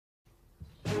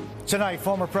Tonight,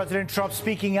 former President Trump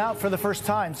speaking out for the first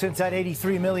time since that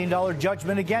 $83 million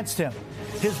judgment against him.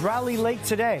 His rally late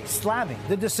today, slamming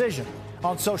the decision.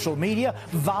 On social media,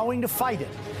 vowing to fight it.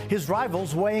 His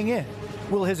rivals weighing in.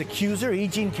 Will his accuser, E.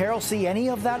 Jean Carroll, see any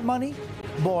of that money?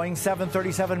 Boeing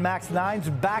 737 MAX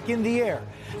 9s back in the air.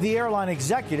 The airline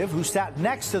executive who sat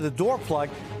next to the door plug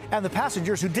and the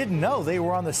passengers who didn't know they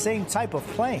were on the same type of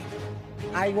plane.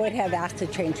 I would have asked to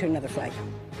change to another flight.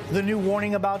 The new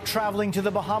warning about traveling to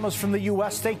the Bahamas from the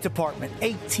U.S. State Department.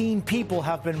 18 people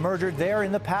have been murdered there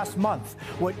in the past month.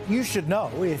 What you should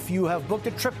know if you have booked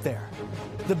a trip there.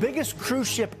 The biggest cruise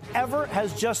ship ever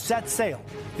has just set sail.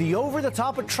 The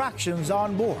over-the-top attractions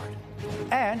on board.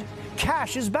 And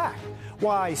cash is back.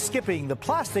 Why skipping the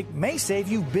plastic may save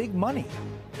you big money.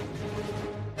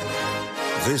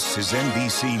 This is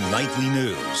NBC Nightly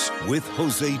News with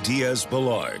Jose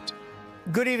Diaz-Balart.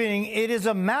 Good evening. It is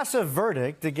a massive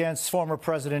verdict against former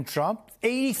President Trump.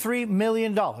 $83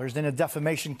 million in a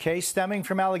defamation case stemming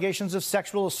from allegations of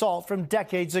sexual assault from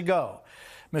decades ago.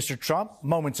 Mr. Trump,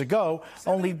 moments ago,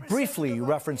 only briefly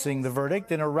referencing the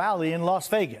verdict in a rally in Las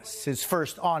Vegas, his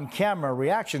first on-camera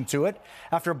reaction to it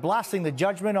after blasting the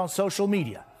judgment on social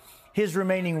media. His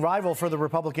remaining rival for the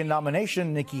Republican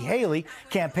nomination, Nikki Haley,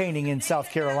 campaigning in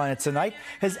South Carolina tonight,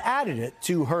 has added it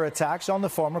to her attacks on the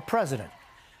former president.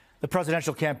 The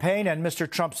presidential campaign and Mr.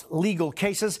 Trump's legal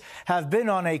cases have been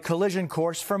on a collision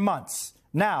course for months.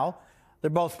 Now, they're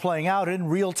both playing out in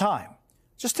real time.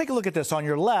 Just take a look at this. On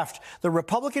your left, the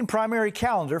Republican primary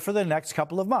calendar for the next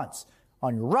couple of months.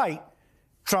 On your right,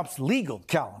 Trump's legal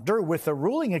calendar with a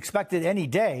ruling expected any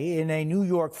day in a New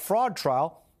York fraud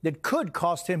trial that could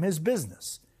cost him his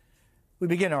business. We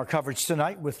begin our coverage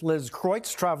tonight with Liz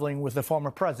Kreutz traveling with the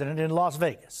former president in Las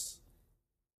Vegas.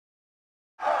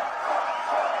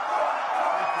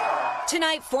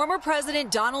 Tonight, former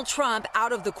President Donald Trump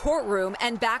out of the courtroom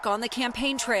and back on the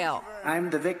campaign trail. I'm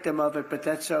the victim of it, but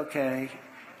that's okay.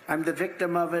 I'm the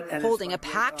victim of it. And holding a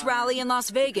packed rally in Las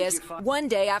Vegas one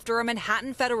day after a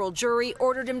Manhattan federal jury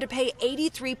ordered him to pay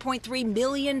 $83.3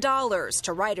 million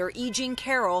to writer E. Jean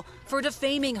Carroll for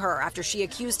defaming her after she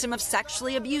accused him of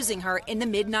sexually abusing her in the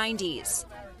mid-90s.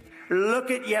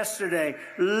 Look at yesterday.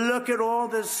 Look at all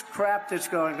this crap that's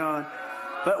going on.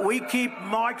 But we keep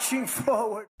marching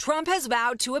forward. Trump has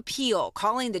vowed to appeal,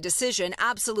 calling the decision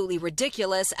absolutely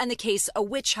ridiculous and the case a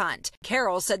witch hunt.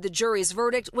 Carroll said the jury's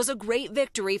verdict was a great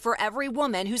victory for every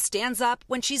woman who stands up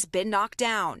when she's been knocked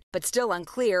down, but still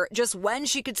unclear just when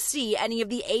she could see any of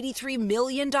the $83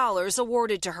 million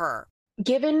awarded to her.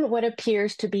 Given what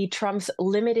appears to be Trump's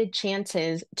limited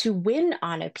chances to win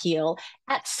on appeal,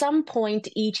 at some point,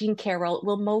 E. Jean Carroll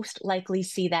will most likely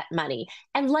see that money,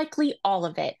 and likely all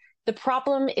of it. The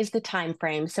problem is the time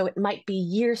frame, so it might be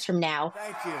years from now.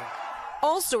 Thank you.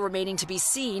 Also remaining to be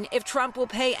seen if Trump will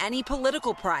pay any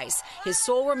political price. His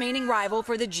sole remaining rival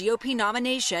for the GOP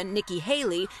nomination, Nikki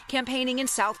Haley, campaigning in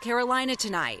South Carolina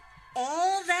tonight.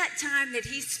 All that time that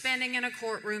he's spending in a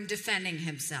courtroom defending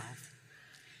himself,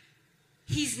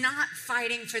 he's not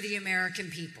fighting for the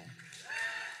American people.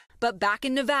 But back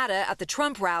in Nevada at the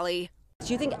Trump rally.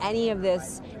 Do you think any of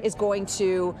this is going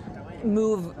to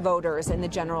move voters in the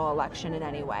general election in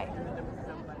any way?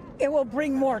 It will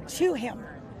bring more to him.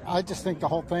 I just think the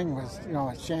whole thing was,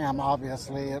 a sham,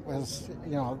 obviously. It was,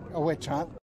 a witch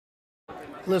hunt.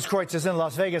 Liz Kreutz is in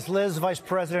Las Vegas. Liz, Vice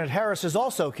President Harris is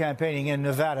also campaigning in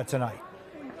Nevada tonight.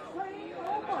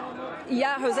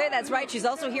 Yeah, Jose, that's right. She's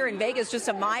also here in Vegas, just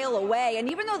a mile away.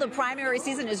 And even though the primary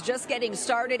season is just getting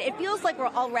started, it feels like we're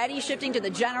already shifting to the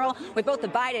general, with both the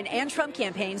Biden and Trump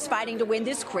campaigns fighting to win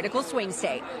this critical swing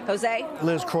state. Jose?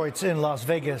 Liz Kreutz in Las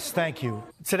Vegas. Thank you.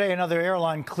 Today, another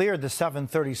airline cleared the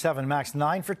 737 MAX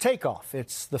 9 for takeoff.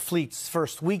 It's the fleet's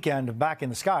first weekend back in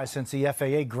the sky since the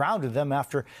FAA grounded them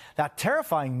after that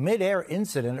terrifying mid-air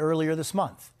incident earlier this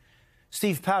month.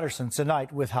 Steve Patterson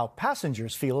tonight with how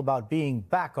passengers feel about being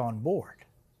back on board.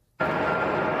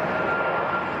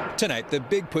 Tonight, the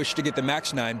big push to get the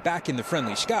MAX 9 back in the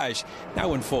friendly skies,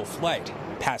 now in full flight.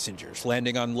 Passengers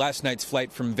landing on last night's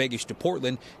flight from Vegas to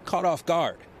Portland caught off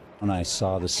guard. When I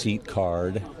saw the seat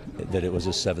card that it was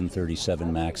a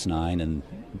 737 MAX 9, and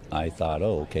I thought,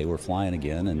 oh, okay, we're flying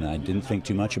again, and I didn't think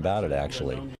too much about it,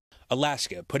 actually.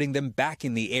 Alaska putting them back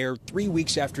in the air 3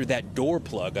 weeks after that door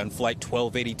plug on Flight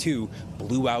 1282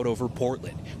 blew out over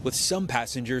Portland, with some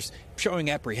passengers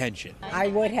showing apprehension. I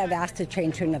would have asked to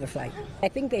change to another flight. I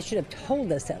think they should have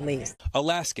told us at least.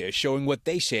 Alaska showing what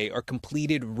they say are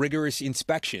completed rigorous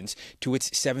inspections to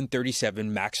its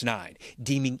 737 MAX 9,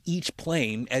 deeming each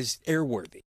plane as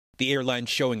airworthy. The airline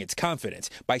showing its confidence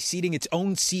by seating its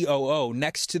own COO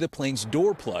next to the plane's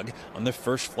door plug on the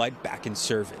first flight back in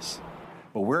service.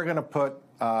 But we're going to put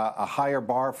a higher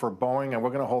bar for Boeing, and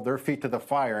we're going to hold their feet to the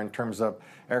fire in terms of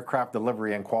aircraft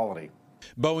delivery and quality.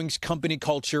 Boeing's company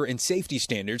culture and safety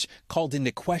standards called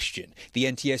into question, the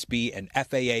NTSB and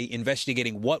FAA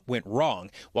investigating what went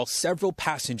wrong, while several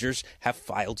passengers have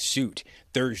filed suit.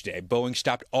 Thursday, Boeing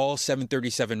stopped all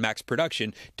 737 MAX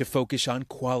production to focus on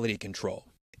quality control.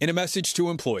 In a message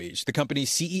to employees, the company's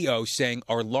CEO saying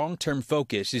our long-term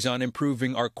focus is on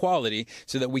improving our quality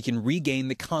so that we can regain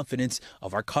the confidence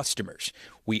of our customers.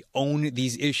 We own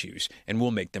these issues and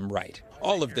we'll make them right.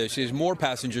 All of this as more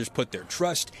passengers put their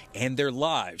trust and their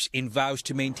lives in vows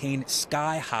to maintain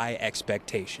sky-high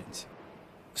expectations.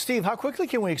 Steve, how quickly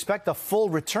can we expect a full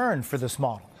return for this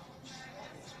model?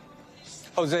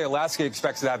 Jose, Alaska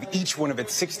expects to have each one of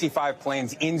its 65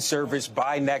 planes in service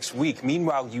by next week.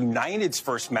 Meanwhile, United's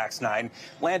first MAX 9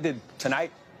 landed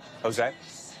tonight. Jose?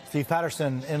 Steve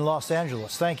Patterson in Los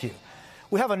Angeles. Thank you.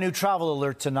 We have a new travel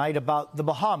alert tonight about the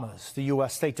Bahamas. The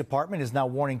U.S. State Department is now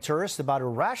warning tourists about a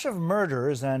rash of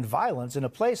murders and violence in a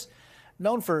place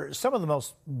known for some of the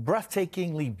most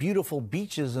breathtakingly beautiful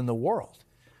beaches in the world.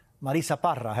 Marisa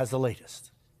Parra has the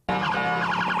latest.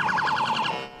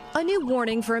 A new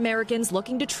warning for Americans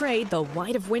looking to trade the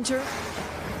white of winter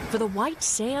for the white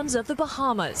sands of the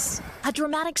Bahamas. A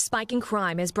dramatic spike in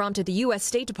crime has prompted the U.S.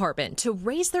 State Department to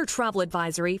raise their travel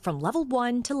advisory from level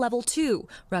 1 to level 2,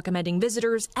 recommending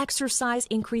visitors exercise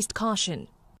increased caution.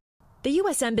 The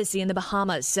U.S. Embassy in the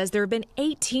Bahamas says there have been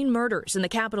 18 murders in the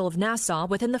capital of Nassau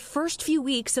within the first few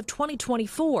weeks of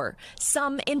 2024,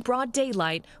 some in broad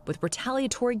daylight, with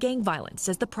retaliatory gang violence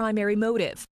as the primary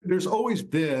motive. There's always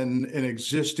been an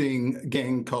existing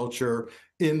gang culture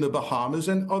in the Bahamas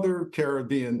and other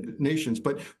Caribbean nations.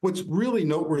 But what's really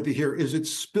noteworthy here is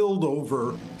it's spilled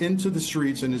over into the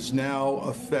streets and is now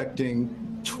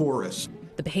affecting tourists.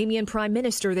 The Bahamian Prime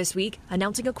Minister this week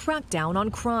announcing a crackdown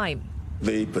on crime.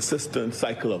 The persistent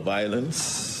cycle of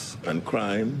violence and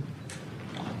crime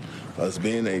has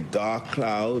been a dark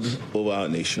cloud over our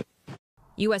nation.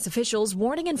 U.S. officials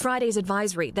warning in Friday's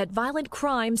advisory that violent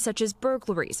crimes such as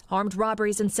burglaries, armed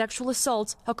robberies, and sexual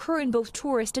assaults occur in both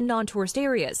tourist and non-tourist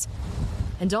areas.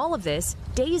 And all of this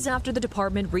days after the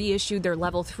department reissued their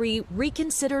Level 3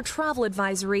 Reconsider Travel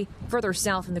Advisory further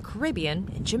south in the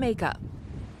Caribbean in Jamaica.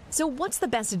 So what's the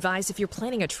best advice if you're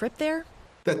planning a trip there?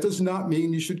 That does not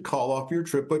mean you should call off your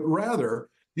trip, but rather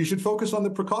you should focus on the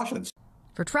precautions.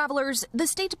 For travelers, the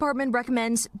State Department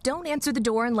recommends don't answer the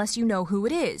door unless you know who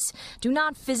it is. Do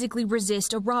not physically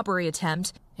resist a robbery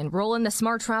attempt. Enroll in the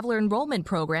Smart Traveler Enrollment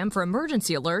Program for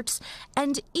emergency alerts.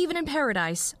 And even in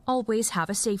paradise, always have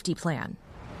a safety plan.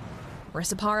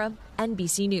 Marisa Parra,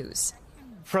 NBC News.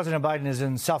 President Biden is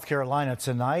in South Carolina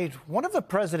tonight. One of the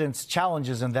president's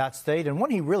challenges in that state, and one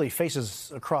he really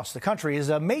faces across the country, is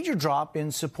a major drop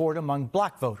in support among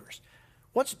black voters.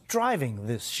 What's driving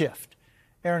this shift?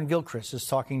 Aaron Gilchrist is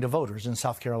talking to voters in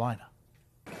South Carolina.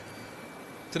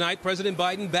 Tonight, President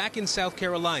Biden back in South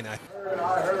Carolina.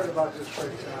 I heard about this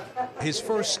place. His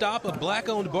first stop, a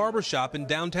black-owned barbershop in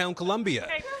downtown Columbia,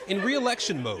 in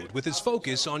re-election mode with his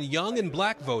focus on young and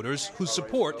black voters whose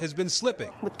support has been slipping.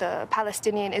 With the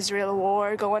Palestinian-Israel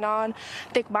war going on,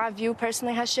 I think my view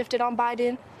personally has shifted on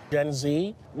Biden. Gen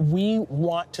Z, we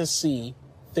want to see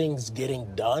things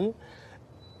getting done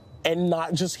and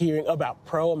not just hearing about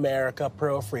pro-America,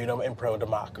 pro-freedom, and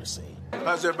pro-democracy.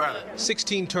 How's everybody?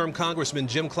 16-term Congressman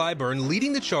Jim Clyburn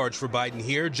leading the charge for Biden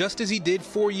here, just as he did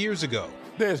 4 years ago.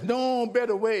 There's no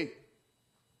better way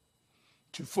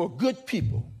for good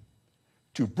people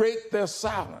to break their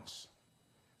silence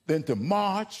than to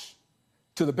march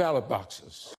to the ballot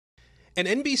boxes. An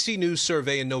NBC News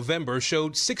survey in November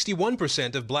showed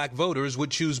 61% of black voters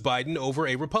would choose Biden over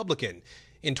a Republican.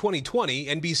 In 2020,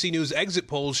 NBC News exit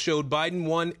polls showed Biden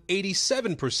won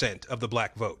 87% of the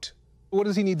black vote. What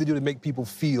does he need to do to make people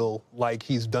feel like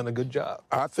he's done a good job?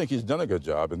 I think he's done a good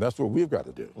job, and that's what we've got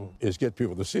to do, is get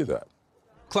people to see that.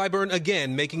 Clyburn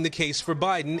again making the case for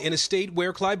Biden in a state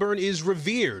where Clyburn is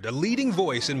revered, a leading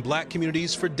voice in black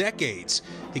communities for decades.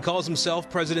 He calls himself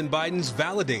President Biden's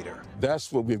validator.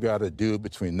 That's what we've got to do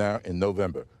between now and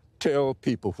November. Tell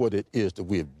people what it is that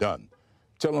we have done.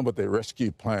 Tell them what the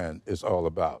rescue plan is all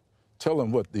about. Tell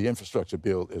them what the infrastructure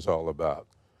bill is all about.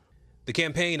 The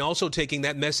campaign also taking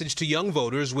that message to young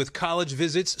voters with college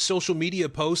visits, social media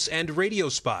posts, and radio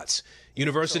spots.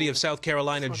 University of South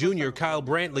Carolina junior Kyle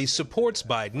Brantley supports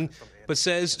Biden, but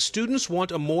says students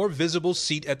want a more visible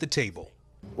seat at the table.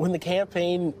 When the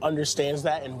campaign understands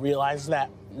that and realizes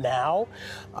that now,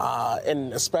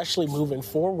 and especially moving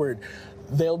forward,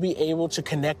 they'll be able to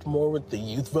connect more with the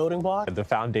youth voting bloc. The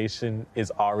foundation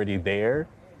is already there,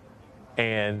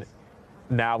 and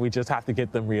Now we just have to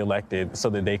get them reelected so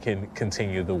that they can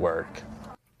continue the work.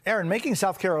 Aaron, making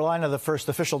South Carolina the first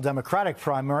official Democratic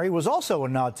primary was also a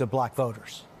nod to black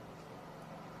voters.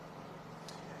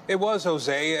 It was,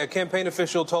 Jose. A campaign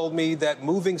official told me that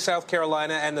moving South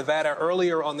Carolina and Nevada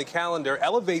earlier on the calendar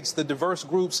elevates the diverse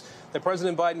groups that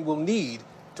President Biden will need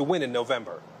to win in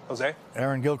November. Jose?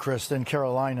 Aaron Gilchrist in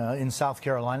South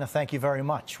Carolina. Thank you very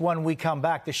much. When we come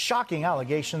back, the shocking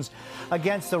allegations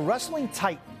against the wrestling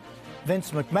titan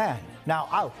Vince McMahon, now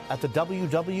out at the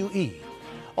WWE.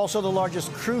 Also, the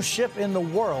largest cruise ship in the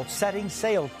world setting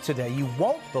sail today. You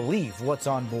won't believe what's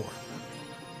on board.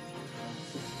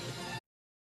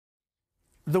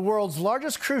 The world's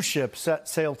largest cruise ship set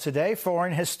sail today for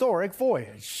an historic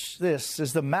voyage. This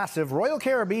is the massive Royal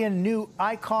Caribbean new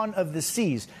Icon of the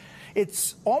Seas.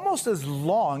 It's almost as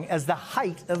long as the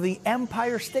height of the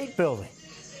Empire State Building.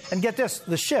 And get this,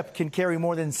 the ship can carry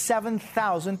more than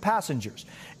 7,000 passengers.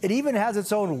 It even has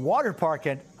its own water park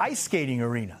and ice skating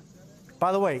arena.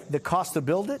 By the way, the cost to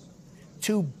build it?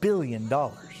 $2 billion.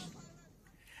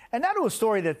 And now to a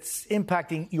story that's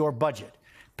impacting your budget.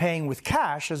 Paying with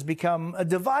cash has become a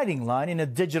dividing line in a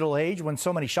digital age when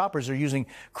so many shoppers are using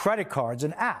credit cards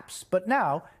and apps. But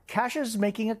now, cash is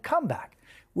making a comeback,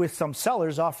 with some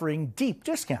sellers offering deep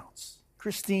discounts.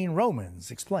 Christine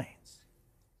Romans explains.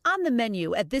 On the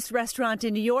menu at this restaurant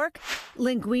in New York,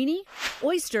 linguine,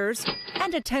 oysters,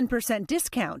 and a 10%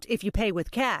 discount if you pay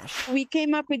with cash. We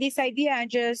came up with this idea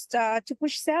just to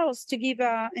push sales, to give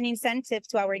an incentive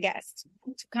to our guests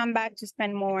to come back to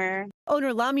spend more.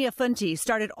 Owner Lamia Funti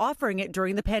started offering it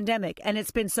during the pandemic, and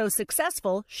it's been so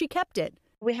successful, she kept it.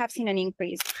 We have seen an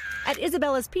increase. At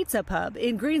Isabella's Pizza Pub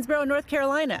in Greensboro, North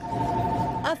Carolina,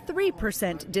 a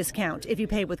 3% discount if you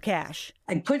pay with cash.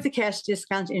 I put the cash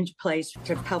discount into place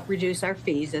to help reduce our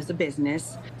fees as a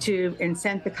business, to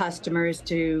incent the customers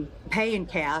to pay in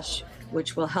cash,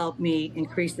 which will help me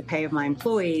increase the pay of my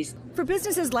employees. For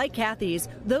businesses like Kathy's,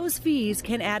 those fees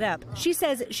can add up. She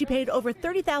says she paid over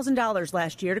 $30,000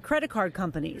 last year to credit card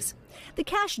companies. The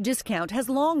cash discount has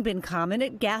long been common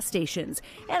at gas stations,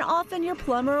 and often your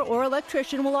plumber or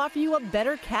electrician will offer you a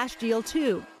better cash deal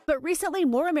too. But recently,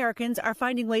 more Americans are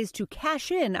finding ways to cash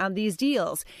in on these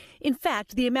deals. In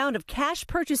fact, the amount of cash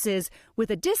purchases with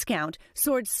a discount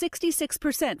soared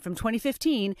 66% from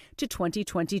 2015 to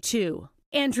 2022.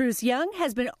 Andrews Young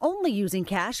has been only using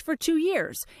cash for 2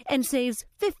 years and saves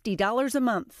 $50 a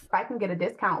month. If I can get a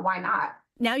discount, why not?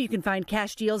 Now you can find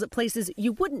cash deals at places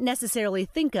you wouldn't necessarily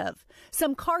think of.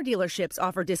 Some car dealerships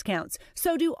offer discounts,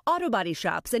 so do auto body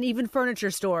shops and even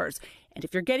furniture stores. And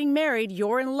if you're getting married,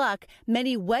 you're in luck.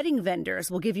 Many wedding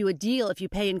vendors will give you a deal if you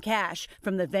pay in cash,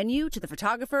 from the venue to the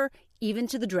photographer, even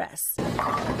to the dress.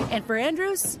 And for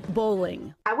Andrews,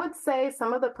 bowling. I would say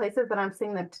some of the places that I'm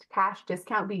seeing the cash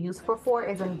discount be useful for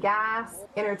is in gas,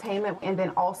 entertainment, and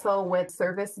then also with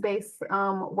service-based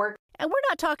work. And we're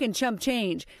not talking chump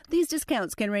change. These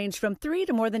discounts can range from 3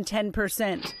 to more than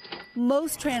 10%.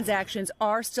 Most transactions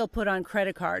are still put on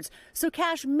credit cards, so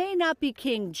cash may not be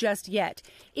king just yet.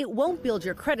 It won't build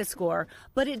your credit score,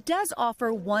 but it does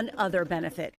offer one other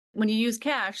benefit. When you use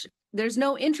cash, there's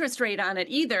no interest rate on it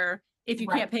either if you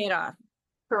can't pay it off.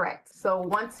 Correct. So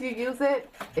once you use it,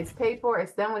 it's paid for,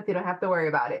 it's done with, you don't have to worry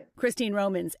about it. Christine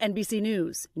Romans, NBC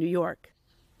News, New York.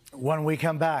 When we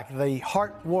come back, the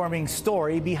heartwarming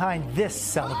story behind this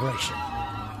celebration.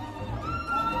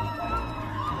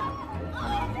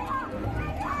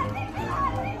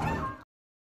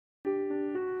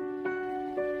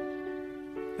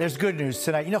 There's good news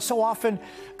tonight. You know, so often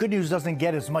good news doesn't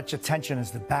get as much attention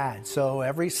as the bad. So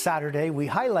every Saturday we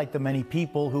highlight the many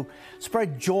people who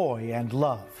spread joy and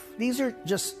love. These are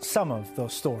just some of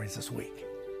those stories this week.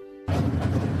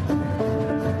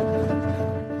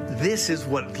 This is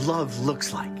what love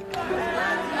looks like.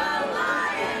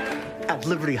 At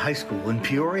Liberty High School in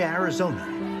Peoria, Arizona,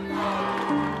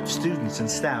 students and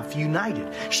staff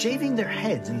united, shaving their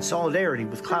heads in solidarity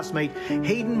with classmate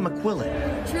Hayden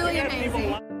McQuillan. Truly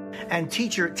amazing. And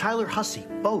teacher Tyler Hussey,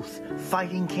 both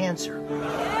fighting cancer.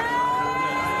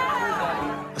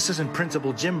 Assistant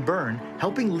Principal Jim Byrne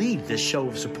helping lead this show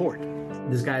of support.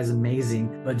 This guy is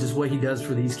amazing, but just what he does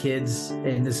for these kids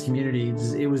in this community,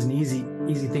 it was an easy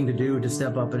thing to do, to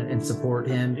step up and support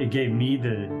him. It gave me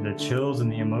the chills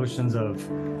and the emotions of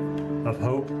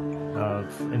hope,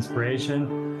 of inspiration.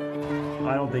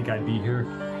 I don't think I'd be here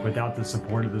without the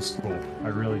support of the school. I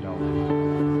really don't.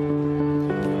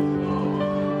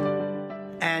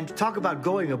 And talk about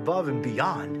going above and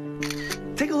beyond.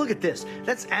 Take a look at this.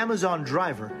 That's Amazon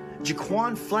driver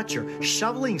Jaquan Fletcher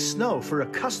shoveling snow for a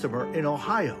customer in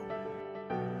Ohio.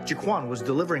 Jaquan was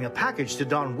delivering a package to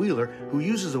Don Wheeler, who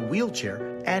uses a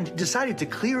wheelchair, and decided to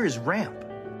clear his ramp.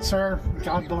 Sir,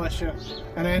 God bless you.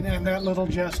 And that little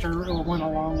gesture went a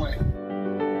long way.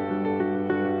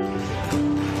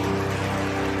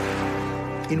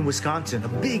 In Wisconsin, a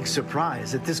big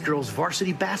surprise at this girl's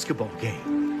varsity basketball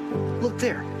game. Look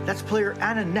there, that's player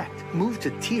Anna Necht, moved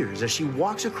to tears as she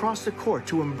walks across the court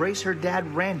to embrace her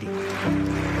dad, Randy.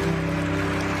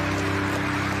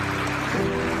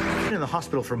 In the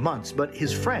hospital for months, but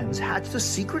his friends hatched a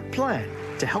secret plan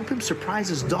to help him surprise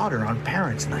his daughter on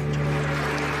Parents' Night.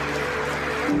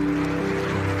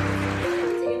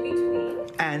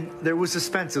 And there was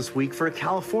suspense this week for a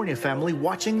California family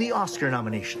watching the Oscar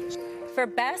nominations. For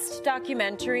Best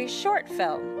Documentary Short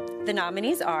Film, the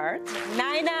nominees are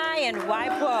Nai Nai and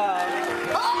Waipo.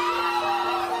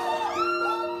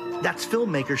 That's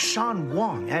filmmaker Sean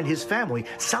Wong and his family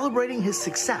celebrating his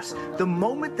success the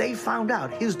moment they found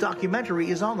out his documentary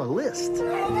is on the list.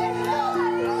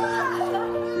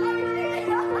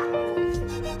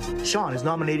 Sean is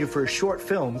nominated for a short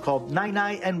film called Nai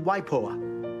Nai and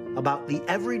Waipoa, about the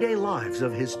everyday lives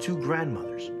of his two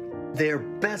grandmothers. They're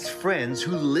best friends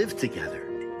who live together.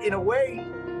 In a way,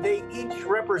 they each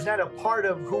represent a part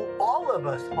of who all of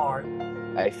us are.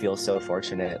 I feel so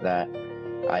fortunate that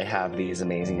I have these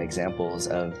amazing examples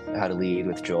of how to lead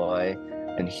with joy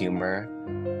and humor.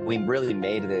 We really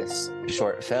made this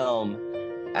short film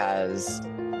as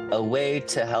a way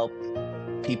to help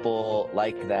people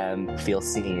like them feel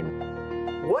seen.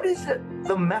 What is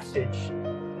the message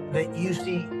that you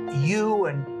see you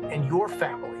and your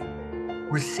family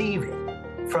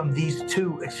receiving from these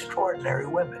two extraordinary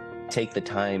women? Take the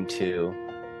time to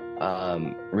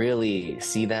really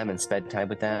see them and spend time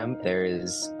with them. There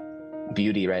is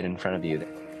beauty right in front of you.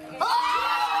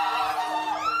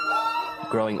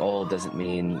 Growing old doesn't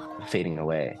mean fading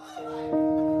away.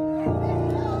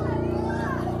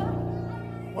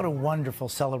 What a wonderful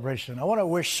celebration. I want to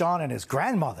wish Sean and his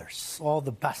grandmothers all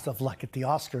the best of luck at the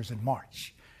Oscars in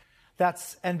March.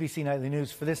 That's NBC Nightly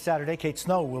News for this Saturday. Kate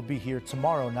Snow will be here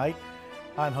tomorrow night.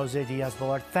 I'm Jose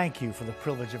Diaz-Balart. Thank you for the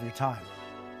privilege of your time.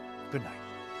 Good night.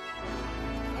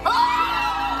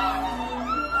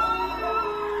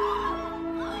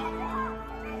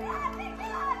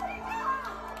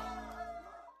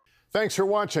 Thanks for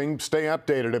watching. Stay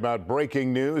updated about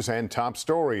breaking news and top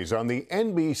stories on the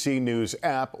NBC News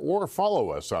app or follow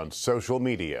us on social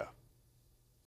media.